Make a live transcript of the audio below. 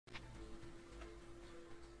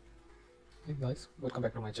Hey guys, welcome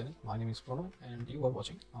back to my channel. My name is Prono and you are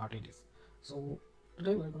watching ARTSTATION. So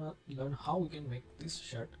today we're gonna learn how we can make this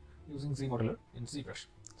shirt using Zmodeler in ZBrush.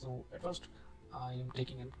 So at first I am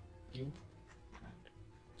taking a cube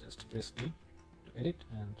and just press B to edit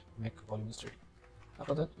and make volume 3D.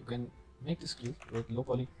 After that you can make this cube with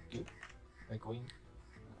Lowpoly cube by going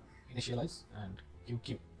initialize and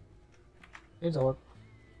cube. Here's our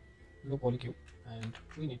Lowpoly cube and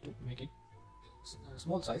we need to make it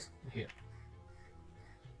small size here.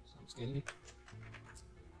 So I'm scaling it.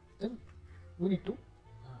 Then we need to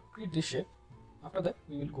create this shape. After that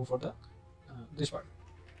we will go for the this part.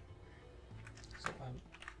 So I'm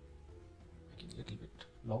making a little bit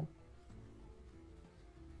long,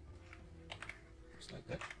 just like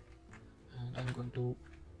that, and I'm going to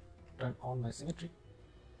turn on my symmetry.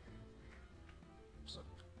 Sorry.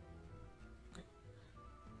 Okay,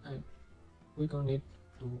 and we're gonna need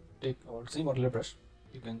to take our Zmodeler brush.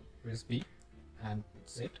 You can press B and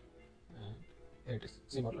set, and here it is,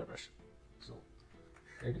 Zmodeler brush. So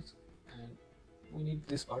here it is, and we need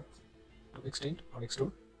this part to extend or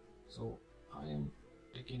extrude. So I am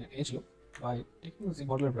taking an edge loop. By taking the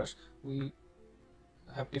Zmodeler brush, we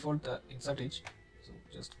have default the insert edge. So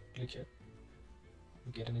just click here,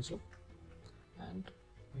 we get an edge loop, and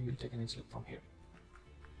we will take an edge loop from here.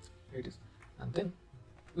 Here it is, and then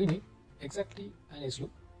we need exactly an edge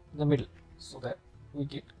loop in the middle so that we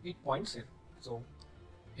get 8 points here. So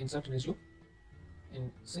insert an edge loop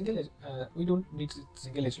in single edge. We don't need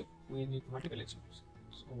single edge loop, we need multiple edge loops.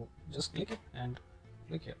 So just click it and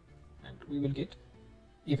click here, and we will get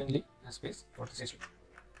evenly a space for this edge loop.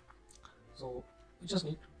 So we just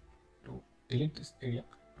need to delete this area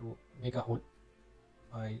to make a hole.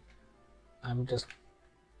 I'm just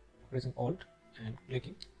pressing Alt and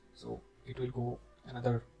clicking, so it will go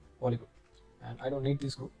another polygon, and I don't need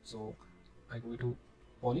this group, so I go to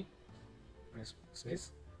poly, press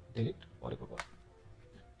space, delete polygon,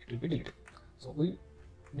 it will be deleted. So we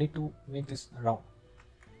need to make this round,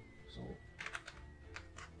 so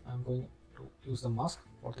I'm going to use the mask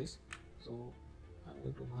for this. So I'm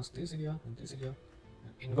going to mask this area and this area,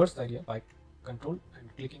 and inverse the area by control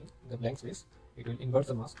and clicking the blank space. It will invert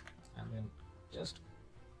the mask, and then just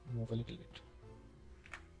move a little bit.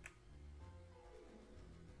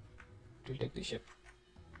 It will take the shape,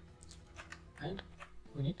 and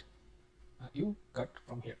we need a U cut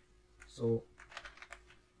from here. So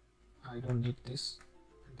I don't need this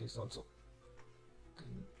and this also.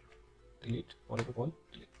 Then delete polygon,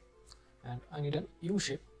 delete, and I need an U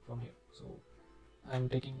shape from here. So I am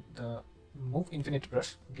taking the move infinite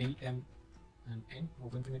brush, B, M, and N,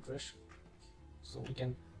 move infinite brush. So we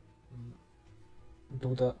can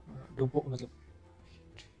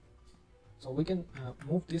so we can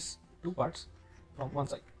move these two parts from one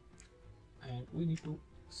side, and we need to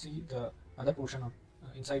see the other portion of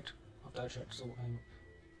inside of the shirt. So I'm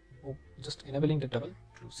just enabling the double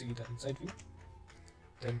to see the inside view.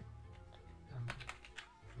 Then I'm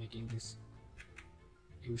making this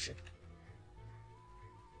U shape,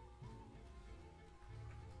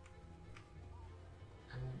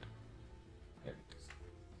 and here it is.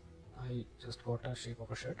 I just got a shape of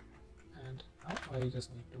a shirt, and now I just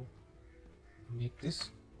need to make this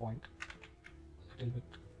point a little bit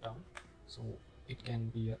down so it can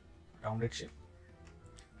be a rounded shape.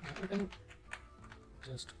 And you can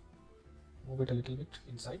just move it a little bit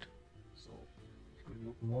inside so it will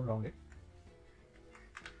look more rounded.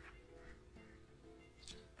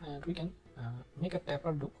 And we can make a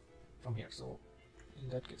tapered look from here. So in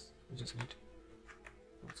that case we just need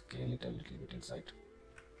to scale it a little bit inside,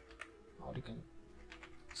 or you can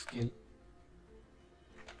scale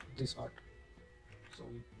this part so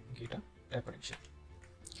we get a tapering shape.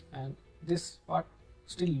 And this part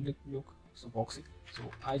still look so boxy, so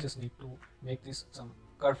I just need to make this some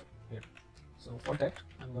curve here. So for that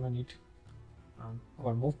I'm gonna need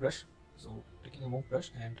our move brush. So taking a move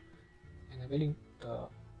brush and enabling the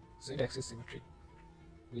Z-axis symmetry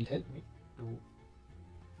will help me to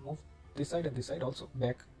move this side and this side also,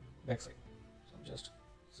 back side. So I'm just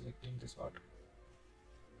selecting this part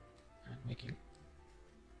and making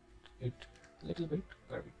it a little bit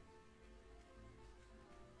curvy.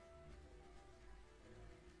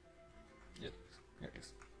 Yes, here it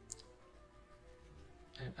is.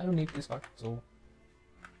 And I don't need this part, so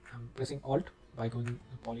I'm pressing Alt by going to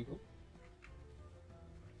polygon.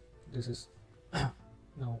 This is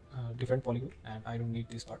now different polygon, and I don't need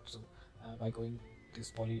this part. So by going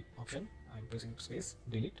this poly option, I'm pressing space,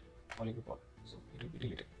 delete polygon poly, so it will be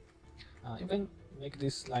deleted. You can make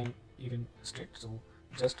this line even straight, so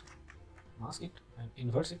just mask it and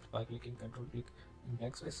inverse it by clicking Control click in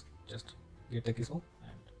blank space. Just get the gizmo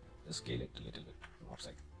and just scale it a little bit from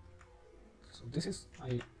outside. So this is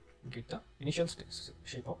I get the initial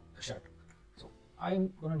shape of the shirt. So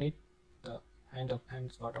I'm gonna need the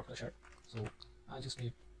hands part of the shirt. So I just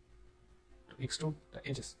need to extrude the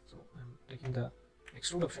edges. So I'm taking the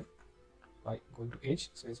extrude option by going to edge,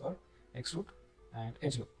 spacebar, extrude, and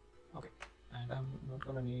edge loop. Okay, and I'm not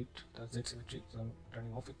gonna need the Z symmetry, so I'm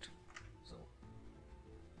turning off it. So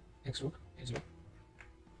extrude, edge loop.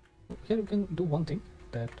 Here you can do one thing,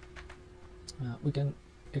 that we can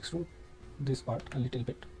extrude this part a little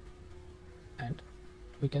bit, and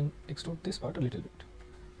we can extrude this part a little bit,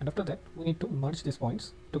 and after that we need to merge these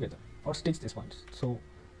points together or stitch these points. So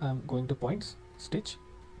I'm going to points, stitch,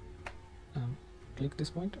 click this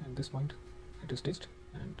point and this point, it is stitched,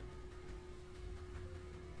 and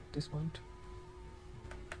this point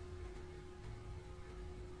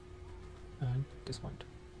and this point,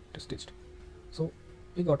 it is stitched. So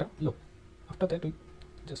we got a loop. After that we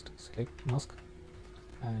just select mask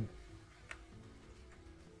and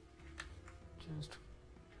just,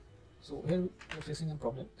 so here we are facing a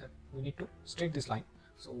problem that we need to straight this line.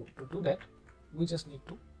 So to do that we just need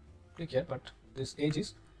to click here, but this edge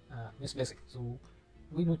is misplacing, so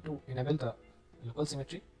we need to enable the local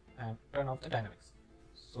symmetry and turn off the dynamics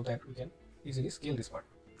so that we can easily scale this part.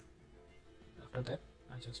 After that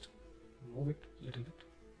I just move it a little bit,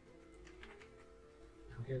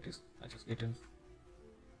 and here it is. I just get in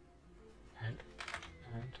hand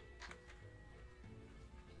and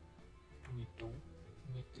need to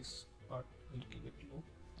make this part a little bit low.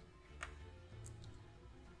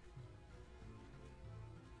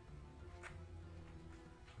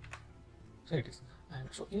 So it is, and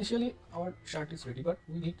so initially our shirt is ready, but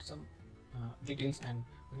we need some details and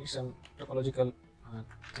we need some topological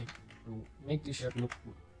thing to make the shirt look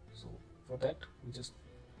good. So for that we just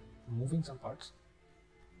moving some parts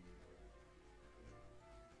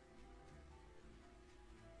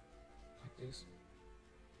like this,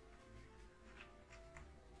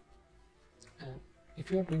 and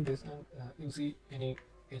if you are doing this and you see any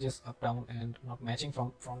edges up, down and not matching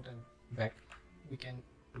from front and back, we can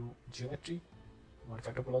do geometry,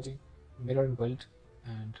 modify topology, mirror and weld,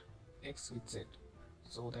 and X with Z,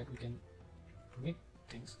 so that we can make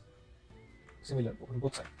things similar on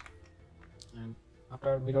both sides. And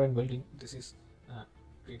after mirror and welding, this is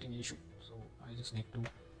creating an issue, so I just need to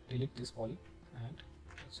delete this poly and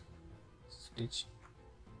just stitch,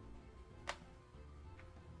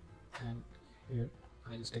 and here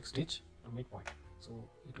I just take stitch to midpoint, so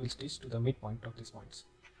it will stitch to the midpoint of these points.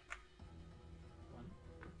 1,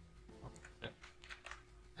 2, okay, done.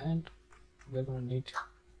 And we're going to need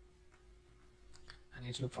an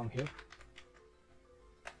edge loop from here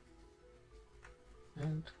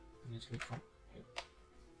and an edge loop from here.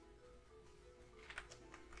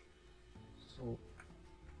 So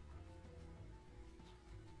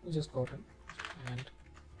we just got it, and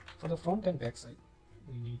for the front and back side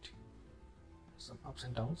we need some ups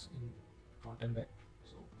and downs in front and back.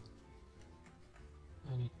 So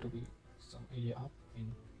I need to be some area up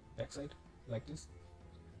in back side like this,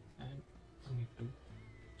 and I need to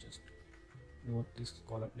just lower this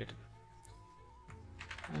collar little,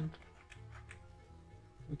 and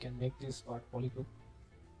we can make this part polygroup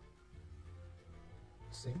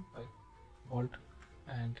same by Alt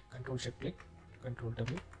and Control Shift click, Control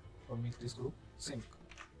W for make this group same.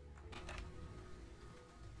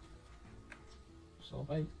 So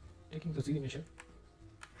by taking the Z measure,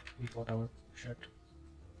 we got our shirt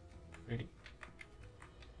ready,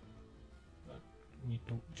 but we need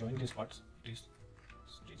to join these parts. It is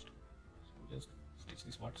stitched, so just stitch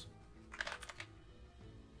these parts.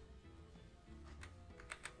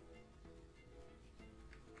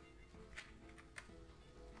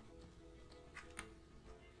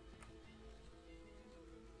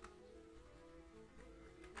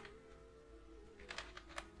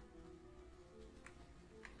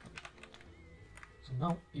 So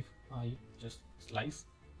now if I just slice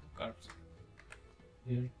the curves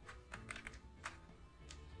here,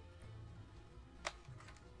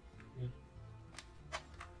 here,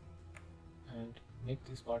 and make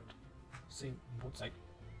this part same on both sides,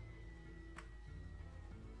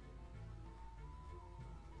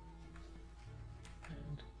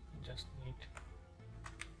 and just need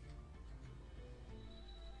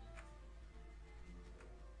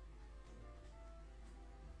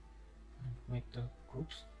and make the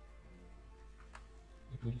groups,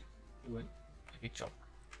 it will do an epic job.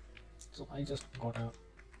 So I just got a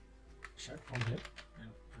shirt from here and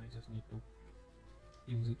I just need to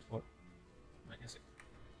use it for my essay.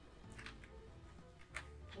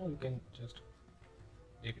 Or you can just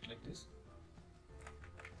take it like this,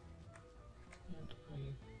 and I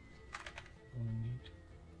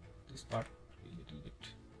this part a little bit.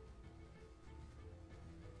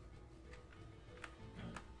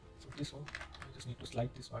 For this one, I just need to slide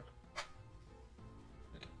this part.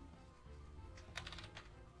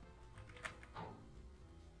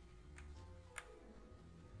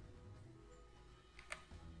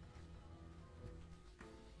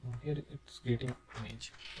 Now here it's creating an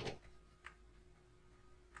image. So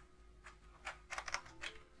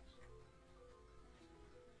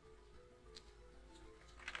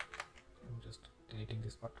I'm just deleting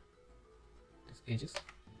this part, these edges.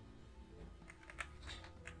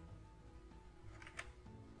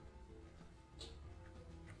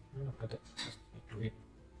 And after that, just need to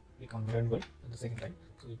become blendable at the same time,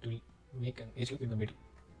 so it will make an edge loop in the middle.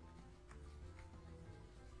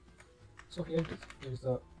 So here it is. Here is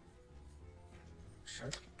the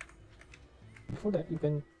shirt. Before that, you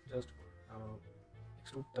can just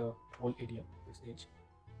extrude the whole area, this edge.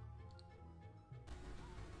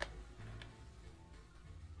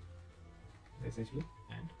 This edge loop,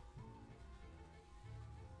 and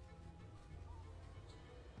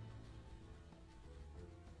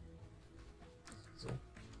so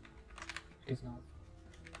it is now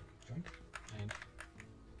joined, and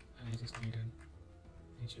I just need an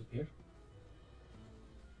edge loop here,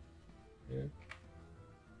 here,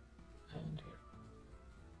 and here.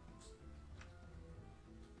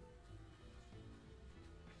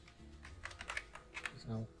 It's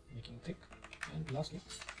now making thick, and lastly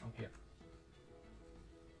from here.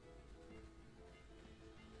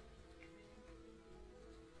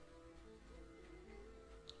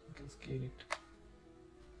 You can scale it.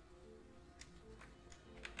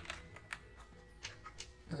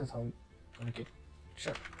 This is how you communicate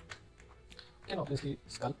shirt. You can obviously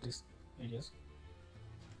sculpt these areas.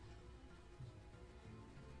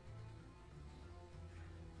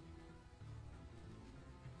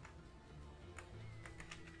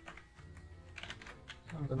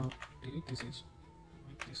 I'm gonna delete this edge,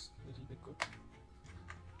 make this a little bit good,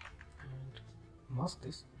 and mask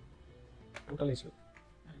this total edge loop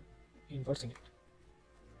and inversing it.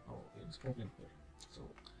 Oh, it's problem here. So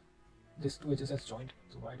this two edges has joined,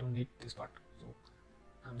 so I don't need this part. So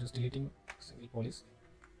I'm just deleting single polish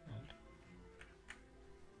and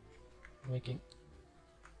making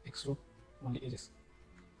extrude only edges.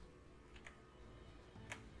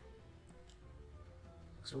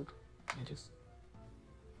 Extrude edges.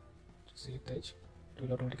 Just select the edge. It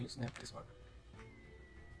will automatically snap this part.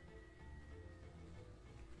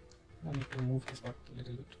 I need to move this part a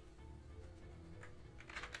little bit.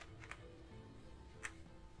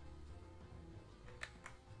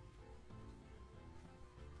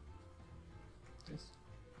 This.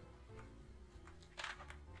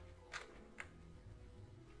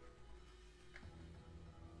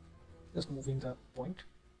 Just moving the point,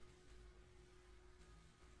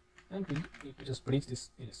 and we need to just bridge this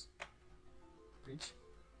edges. Bridge.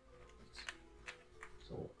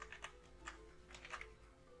 So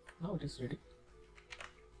now it is ready.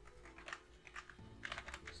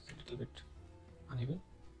 It's a little bit uneven.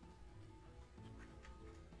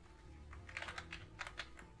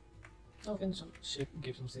 Now we can give some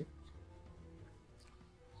shape,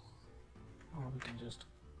 or we can just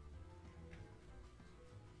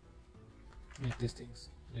make these things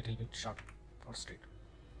a little bit sharp or straight.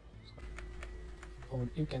 Or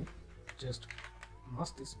you can just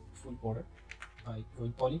mask this full border by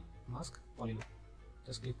going poly, mask, poly loop.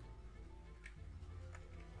 Just click.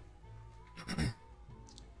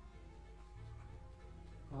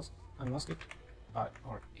 Mask, unmask it,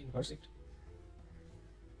 or inverse it.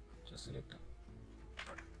 Just select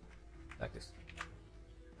like this,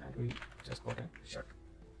 and we just got a shirt.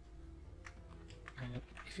 And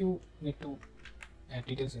if you need to add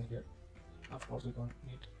details in here, of course we're going to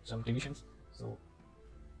need some divisions. So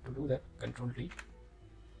to do that, Control D.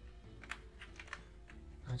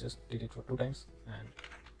 I just did it for 2 times, and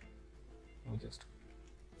we just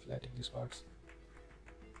flatten these parts,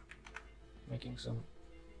 making some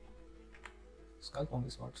sculpt on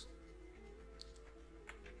these parts.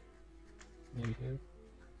 Maybe here,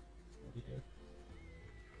 maybe here.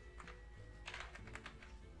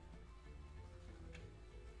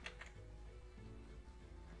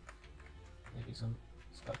 Maybe some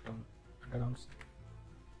sculpt on underarms.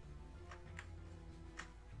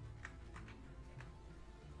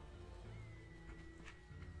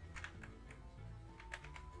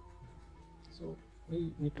 So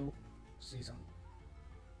we need to see some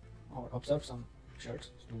or observe some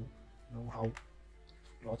shirts to know how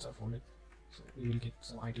clothes are folded. So we will get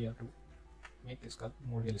some idea to make this sculpt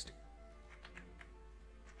more realistic.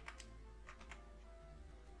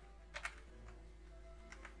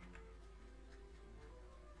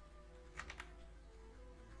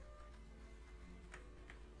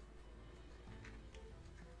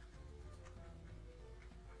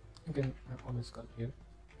 You can always curve here.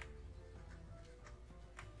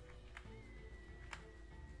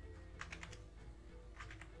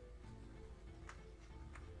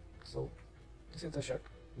 So this is the shirt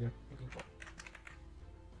we are looking for.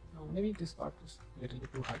 Now maybe this part is a little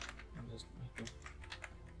bit too high. I just need to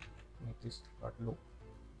make this part low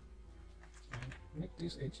and make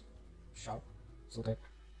this edge sharp so that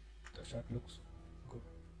the shirt looks good.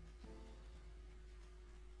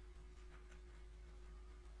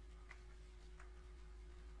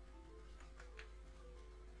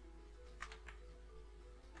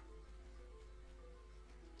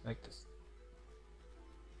 Like this.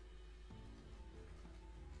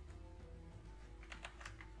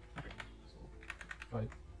 Okay, so if I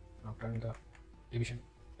now turn the division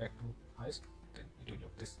back to highest, then it will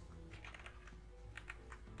look this.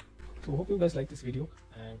 So hope you guys like this video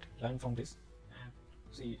and learn from this and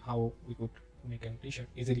see how we could make a t-shirt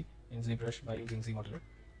easily in ZBrush by using Zmodeler.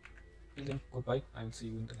 Till then, goodbye. I will see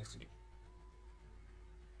you in the next video.